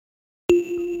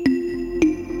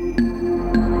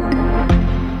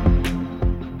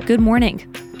Good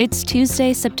morning. It's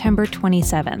Tuesday, September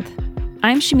 27th.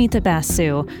 I'm Shamita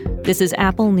Basu. This is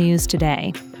Apple News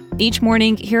Today. Each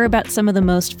morning, hear about some of the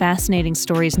most fascinating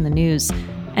stories in the news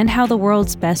and how the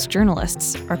world's best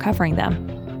journalists are covering them.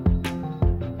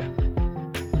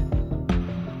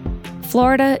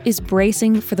 Florida is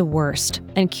bracing for the worst,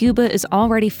 and Cuba is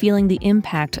already feeling the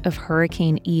impact of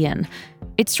Hurricane Ian.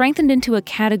 It strengthened into a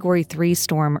Category 3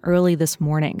 storm early this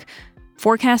morning.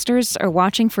 Forecasters are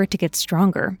watching for it to get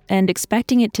stronger and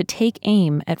expecting it to take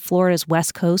aim at Florida's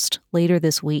west coast later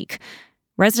this week.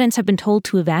 Residents have been told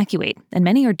to evacuate, and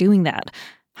many are doing that.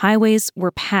 Highways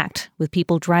were packed with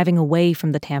people driving away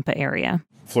from the Tampa area.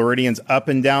 Floridians up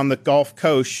and down the Gulf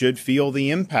Coast should feel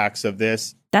the impacts of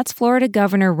this. That's Florida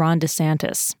Governor Ron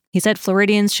DeSantis. He said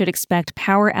Floridians should expect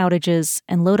power outages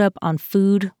and load up on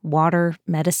food, water,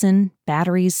 medicine,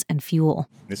 batteries, and fuel.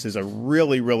 This is a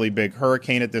really, really big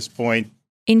hurricane at this point.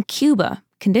 In Cuba,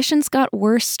 conditions got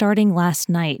worse starting last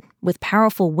night, with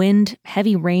powerful wind,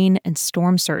 heavy rain, and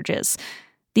storm surges.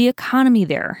 The economy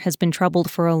there has been troubled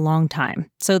for a long time,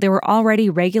 so there were already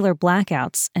regular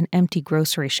blackouts and empty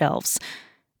grocery shelves.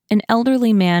 An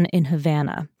elderly man in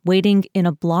Havana, waiting in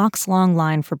a blocks-long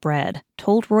line for bread,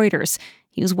 told Reuters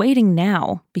he was waiting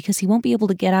now because he won't be able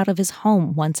to get out of his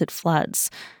home once it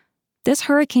floods. This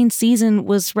hurricane season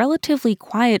was relatively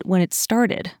quiet when it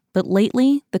started, but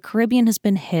lately the Caribbean has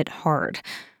been hit hard.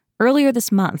 Earlier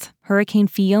this month, Hurricane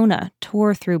Fiona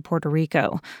tore through Puerto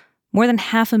Rico. More than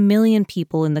 500,000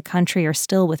 people in the country are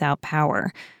still without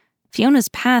power. Fiona's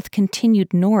path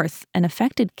continued north and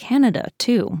affected Canada,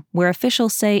 too, where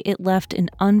officials say it left an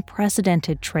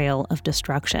unprecedented trail of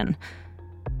destruction.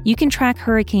 You can track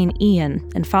Hurricane Ian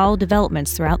and follow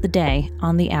developments throughout the day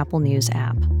on the Apple News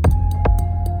app.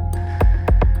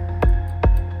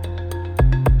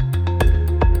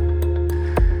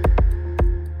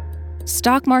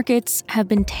 Stock markets have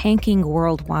been tanking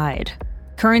worldwide.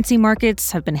 Currency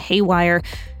markets have been haywire.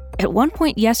 At one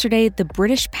point yesterday, the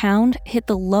British pound hit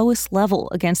the lowest level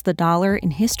against the dollar in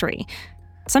history.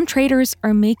 Some traders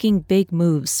are making big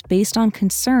moves based on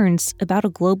concerns about a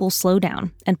global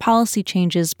slowdown and policy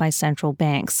changes by central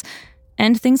banks.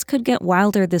 And things could get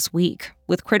wilder this week,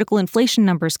 with critical inflation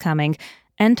numbers coming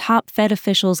and top Fed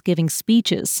officials giving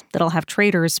speeches that'll have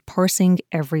traders parsing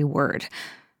every word.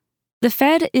 The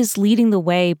Fed is leading the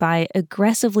way by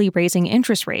aggressively raising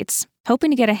interest rates,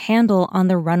 hoping to get a handle on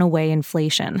the runaway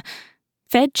inflation.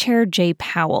 Fed Chair Jay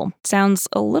Powell sounds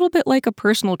a little bit like a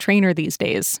personal trainer these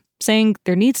days, saying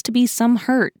there needs to be some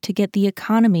hurt to get the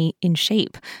economy in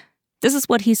shape. This is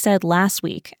what he said last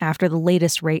week after the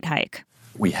latest rate hike.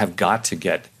 We have got to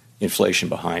get inflation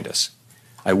behind us.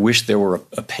 I wish there were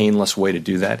a painless way to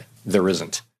do that. There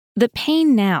isn't. The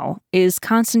pain now is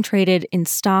concentrated in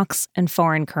stocks and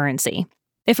foreign currency.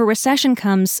 If a recession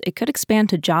comes, it could expand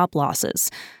to job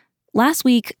losses. Last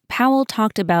week, Powell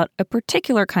talked about a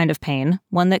particular kind of pain,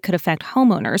 one that could affect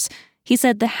homeowners. He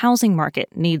said the housing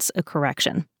market needs a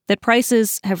correction, that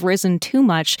prices have risen too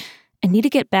much and need to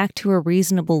get back to a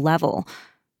reasonable level.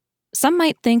 Some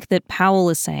might think that Powell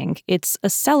is saying it's a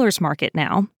seller's market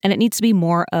now, and it needs to be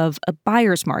more of a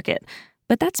buyer's market,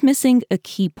 but that's missing a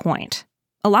key point.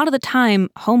 A lot of the time,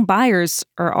 home buyers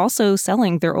are also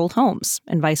selling their old homes,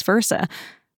 and vice versa.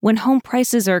 When home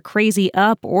prices are crazy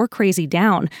up or crazy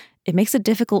down, it makes it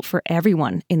difficult for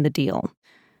everyone in the deal.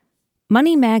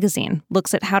 Money Magazine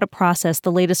looks at how to process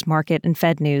the latest market and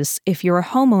Fed news if you're a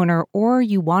homeowner or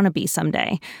you want to be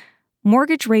someday.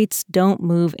 Mortgage rates don't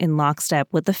move in lockstep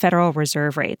with the Federal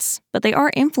Reserve rates, but they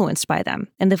are influenced by them,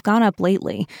 and they've gone up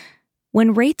lately.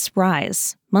 When rates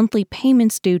rise, monthly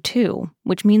payments do too,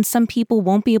 which means some people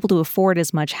won't be able to afford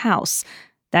as much house.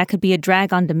 That could be a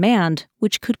drag on demand,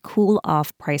 which could cool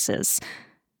off prices.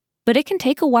 But it can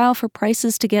take a while for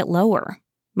prices to get lower.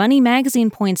 Money Magazine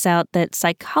points out that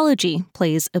psychology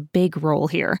plays a big role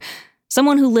here.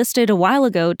 Someone who listed a while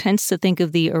ago tends to think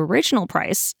of the original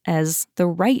price as the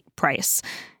right price.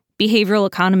 Behavioral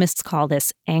economists call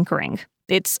this anchoring.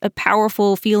 It's a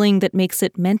powerful feeling that makes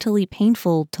it mentally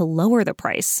painful to lower the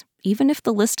price, even if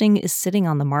the listing is sitting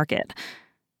on the market.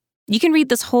 You can read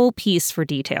this whole piece for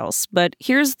details, but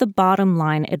here's the bottom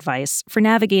line advice for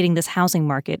navigating this housing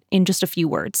market in just a few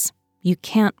words. You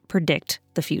can't predict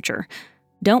the future.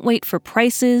 Don't wait for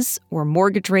prices or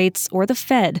mortgage rates or the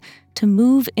Fed to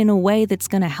move in a way that's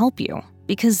going to help you,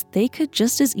 because they could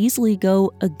just as easily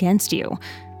go against you.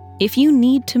 If you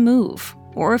need to move,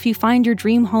 or if you find your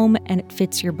dream home and it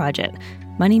fits your budget,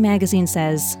 Money Magazine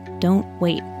says, don't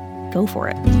wait. Go for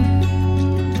it.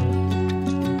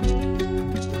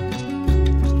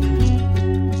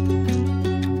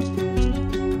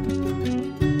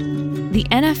 The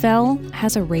NFL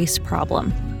has a race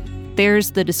problem.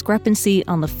 There's the discrepancy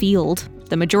on the field.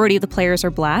 The majority of the players are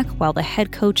black, while the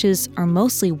head coaches are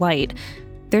mostly white.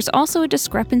 There's also a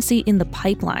discrepancy in the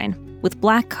pipeline, with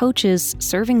black coaches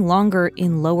serving longer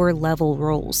in lower-level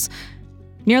roles.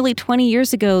 Nearly 20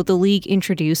 years ago, the league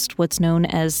introduced what's known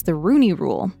as the Rooney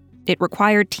Rule. It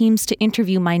required teams to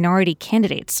interview minority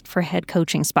candidates for head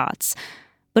coaching spots.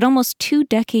 But almost 2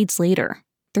 decades later,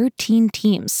 13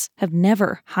 teams have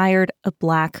never hired a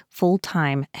black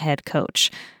full-time head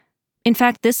coach. In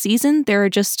fact, this season, there are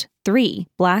just 3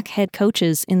 black head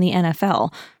coaches in the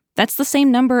NFL. That's the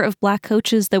same number of black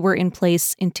coaches that were in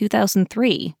place in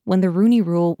 2003 when the Rooney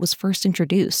Rule was first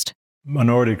introduced.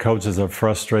 Minority coaches are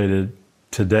frustrated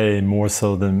today more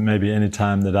so than maybe any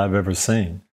time that I've ever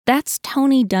seen. That's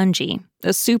Tony Dungy,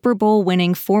 a Super Bowl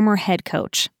winning former head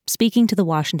coach, speaking to the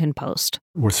Washington Post.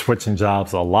 We're switching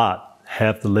jobs a lot.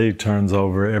 Half the league turns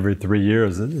over every 3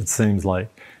 years, it seems like.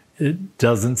 It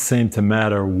doesn't seem to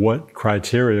matter what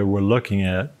criteria we're looking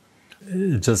at.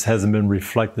 It just hasn't been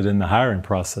reflected in the hiring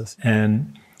process.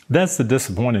 And that's the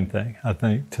disappointing thing, I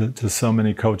think, to so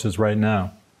many coaches right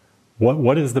now.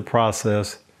 What is the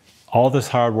process? All this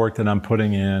hard work that I'm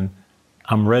putting in,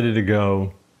 I'm ready to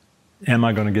go. Am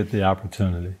I going to get the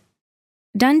opportunity?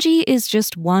 Dungy is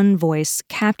just one voice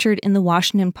captured in the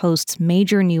Washington Post's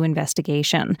major new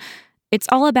investigation. It's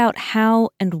all about how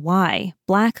and why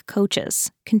black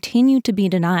coaches continue to be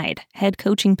denied head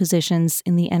coaching positions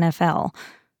in the NFL.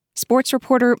 Sports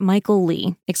reporter Michael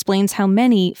Lee explains how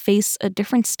many face a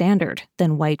different standard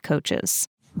than white coaches.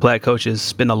 Black coaches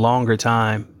spend a longer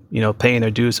time, paying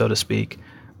their dues, so to speak,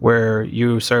 where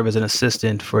you serve as an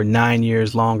assistant for 9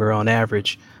 years longer on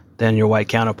average than your white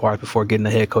counterpart before getting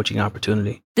a head coaching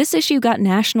opportunity. This issue got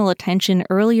national attention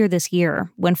earlier this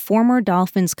year when former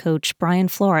Dolphins coach Brian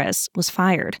Flores was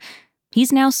fired.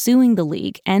 He's now suing the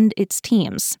league and its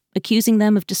teams, accusing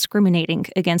them of discriminating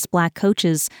against black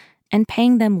coaches and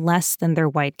paying them less than their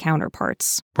white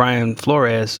counterparts. Brian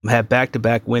Flores had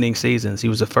back-to-back winning seasons. He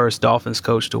was the first Dolphins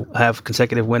coach to have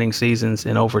consecutive winning seasons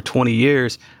in over 20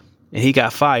 years, and he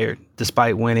got fired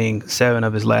despite winning 7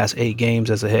 of his last 8 games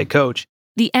as a head coach.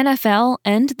 The NFL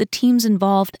and the teams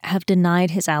involved have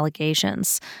denied his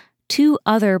allegations. 2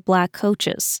 other black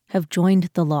coaches have joined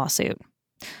the lawsuit.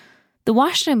 The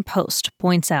Washington Post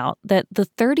points out that the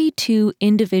 32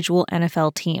 individual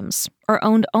NFL teams are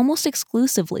owned almost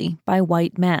exclusively by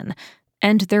white men,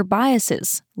 and their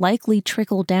biases likely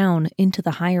trickle down into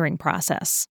the hiring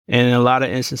process. And in a lot of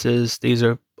instances, these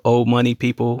are old money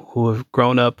people who have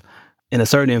grown up in a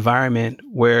certain environment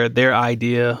where their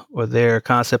idea or their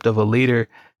concept of a leader,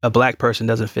 a black person,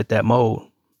 doesn't fit that mold.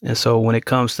 And so when it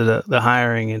comes to the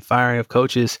hiring and firing of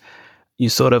coaches, you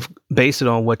sort of base it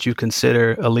on what you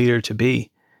consider a leader to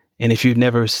be. And if you've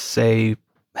never, say,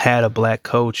 had a black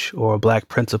coach or a black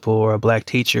principal or a black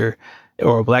teacher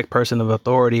or a black person of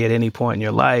authority at any point in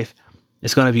your life,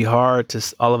 it's going to be hard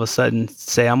to all of a sudden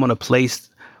say, I'm going to place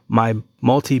my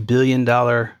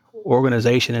multi-billion-dollar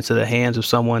organization into the hands of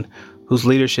someone whose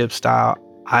leadership style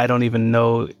I don't even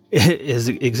know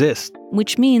exists.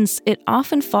 Which means it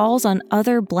often falls on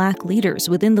other black leaders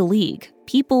within the league,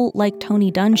 people like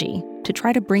Tony Dungy, to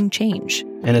try to bring change.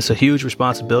 And it's a huge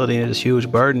responsibility and it's a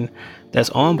huge burden that's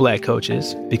on black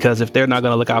coaches, because if they're not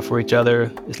going to look out for each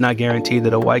other, it's not guaranteed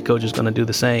that a white coach is going to do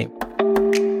the same.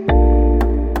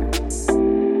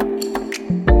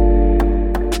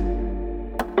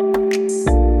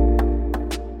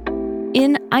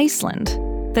 In Iceland,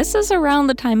 this is around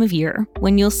the time of year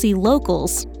when you'll see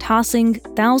locals tossing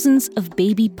thousands of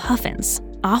baby puffins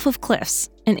off of cliffs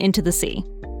and into the sea.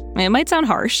 It might sound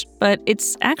harsh, but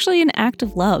it's actually an act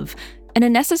of love and a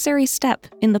necessary step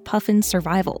in the puffin's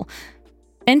survival.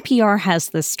 NPR has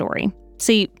this story.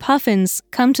 See, puffins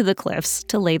come to the cliffs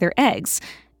to lay their eggs,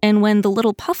 and when the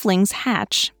little pufflings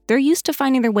hatch, they're used to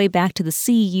finding their way back to the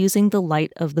sea using the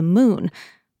light of the moon.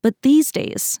 But these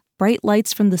days, bright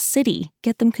lights from the city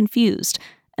get them confused,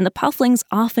 and the pufflings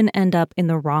often end up in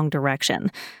the wrong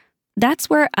direction. That's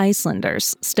where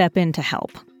Icelanders step in to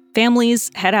help.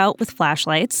 Families head out with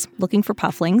flashlights, looking for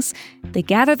pufflings. They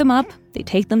gather them up, they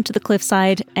take them to the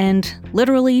cliffside, and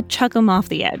literally chuck them off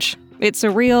the edge. It's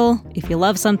a real, if you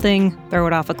love something, throw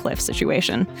it off a cliff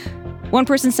situation. One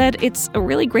person said it's a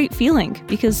really great feeling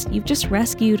because you've just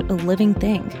rescued a living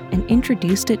thing and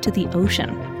introduced it to the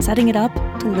ocean, setting it up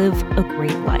to live a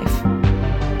great life.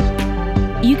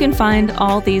 You can find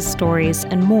all these stories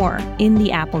and more in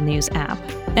the Apple News app.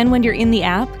 And when you're in the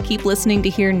app, keep listening to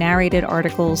hear narrated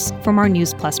articles from our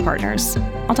News Plus partners.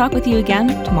 I'll talk with you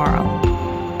again tomorrow.